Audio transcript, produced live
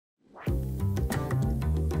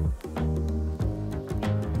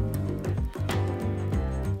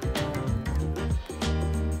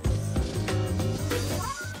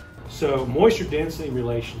So moisture density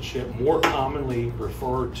relationship, more commonly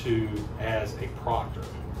referred to as a proctor.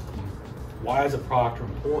 Why is a proctor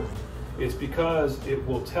important? It's because it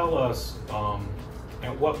will tell us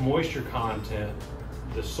at what moisture content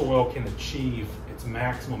the soil can achieve its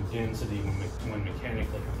maximum density when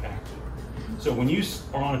mechanically compacted. So when you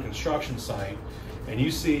are on a construction site and you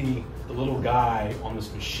see the little guy on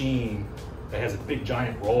this machine that has a big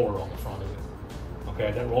giant roller on the front of it,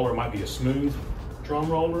 okay, that roller might be a smooth drum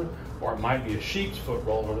roller, or it might be a sheep's foot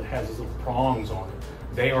roller that has these little prongs on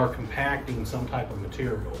it. They are compacting some type of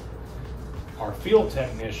material. Our field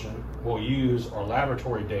technician will use our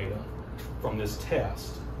laboratory data from this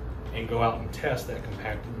test and go out and test that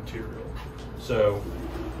compacted material. So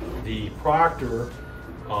the proctor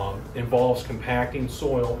involves compacting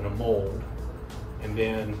soil in a mold, and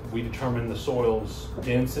then we determine the soil's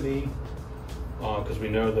density, because we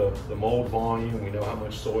know the mold volume, we know how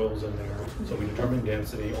much soil is in there. So we determine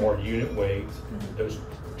density or unit weight. Those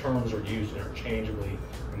terms are used interchangeably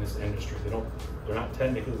in this industry. They're not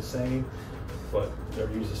technically the same, but they're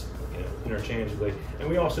used interchangeably. And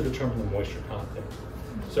we also determine the moisture content.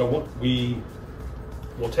 So what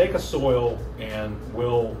we'll take a soil and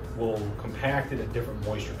we'll compact it at different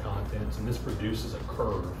moisture contents, and this produces a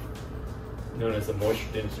curve known as the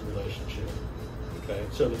moisture density relationship. Okay,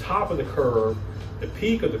 so the top of the curve, the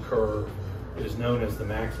peak of the curve, is known as the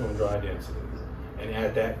maximum dry density. And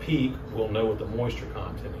at that peak, we'll know what the moisture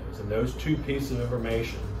content is. And those two pieces of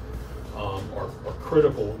information are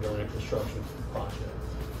critical during a construction project.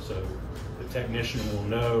 So the technician will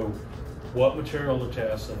know what material to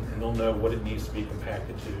test, and they'll know what it needs to be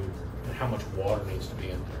compacted to and how much water needs to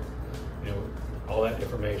be in there. All that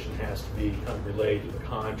information has to be kind of relayed to the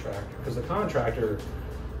contractor, because the contractor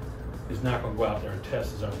is not going to go out there and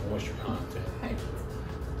test his own moisture content.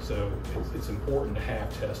 So it's important to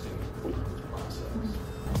have testing in this process.